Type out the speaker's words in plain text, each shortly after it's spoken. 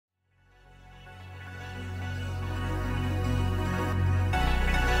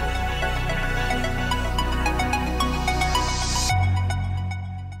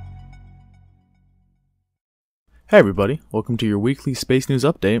Hey everybody, welcome to your weekly space news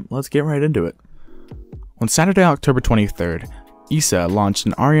update. Let's get right into it. On Saturday, October 23rd, ESA launched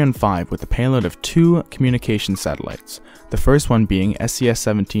an Ariane 5 with a payload of 2 communication satellites. The first one being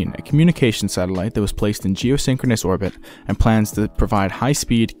SES-17, a communication satellite that was placed in geosynchronous orbit and plans to provide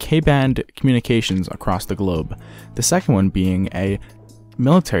high-speed K-band communications across the globe. The second one being a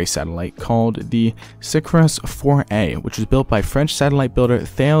military satellite called the Sirius 4A, which was built by French satellite builder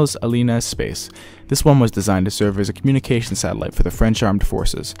Thales Alenia Space. This one was designed to serve as a communication satellite for the French armed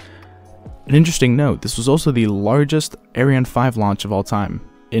forces. An interesting note, this was also the largest Ariane 5 launch of all time,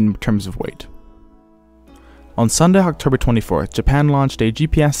 in terms of weight. On Sunday, October 24th, Japan launched a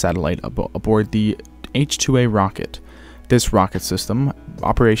GPS satellite aboard the H-2A rocket. This rocket system,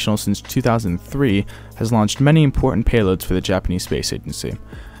 operational since 2003, has launched many important payloads for the Japanese Space Agency.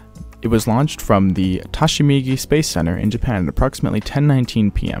 It was launched from the Toshimigi Space Center in Japan at approximately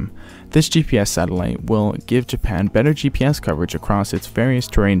 10:19 p.m. This GPS satellite will give Japan better GPS coverage across its various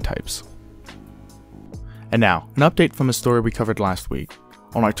terrain types. And now, an update from a story we covered last week.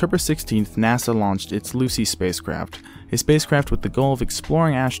 On October 16th, NASA launched its Lucy spacecraft, a spacecraft with the goal of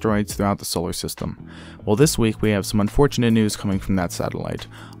exploring asteroids throughout the solar system. Well, this week we have some unfortunate news coming from that satellite.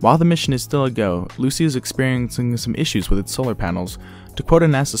 While the mission is still a go, Lucy is experiencing some issues with its solar panels. To quote a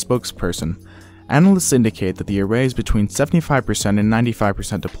NASA spokesperson, "Analysts indicate that the array is between 75% and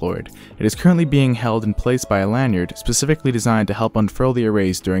 95% deployed. It is currently being held in place by a lanyard specifically designed to help unfurl the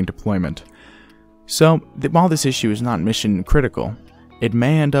arrays during deployment." So, while this issue is not mission critical, it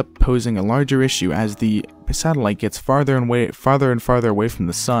may end up posing a larger issue as the satellite gets farther and farther away from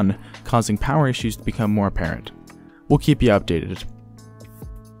the sun, causing power issues to become more apparent. We'll keep you updated.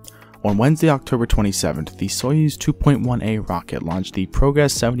 On Wednesday, October 27th, the Soyuz 2.1A rocket launched the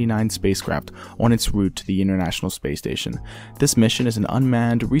Progress 79 spacecraft on its route to the International Space Station. This mission is an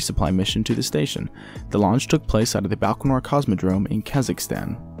unmanned resupply mission to the station. The launch took place out of the Baikonur Cosmodrome in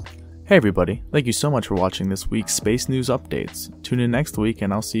Kazakhstan. Hey everybody, thank you so much for watching this week's Space News Updates. Tune in next week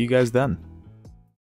and I'll see you guys then.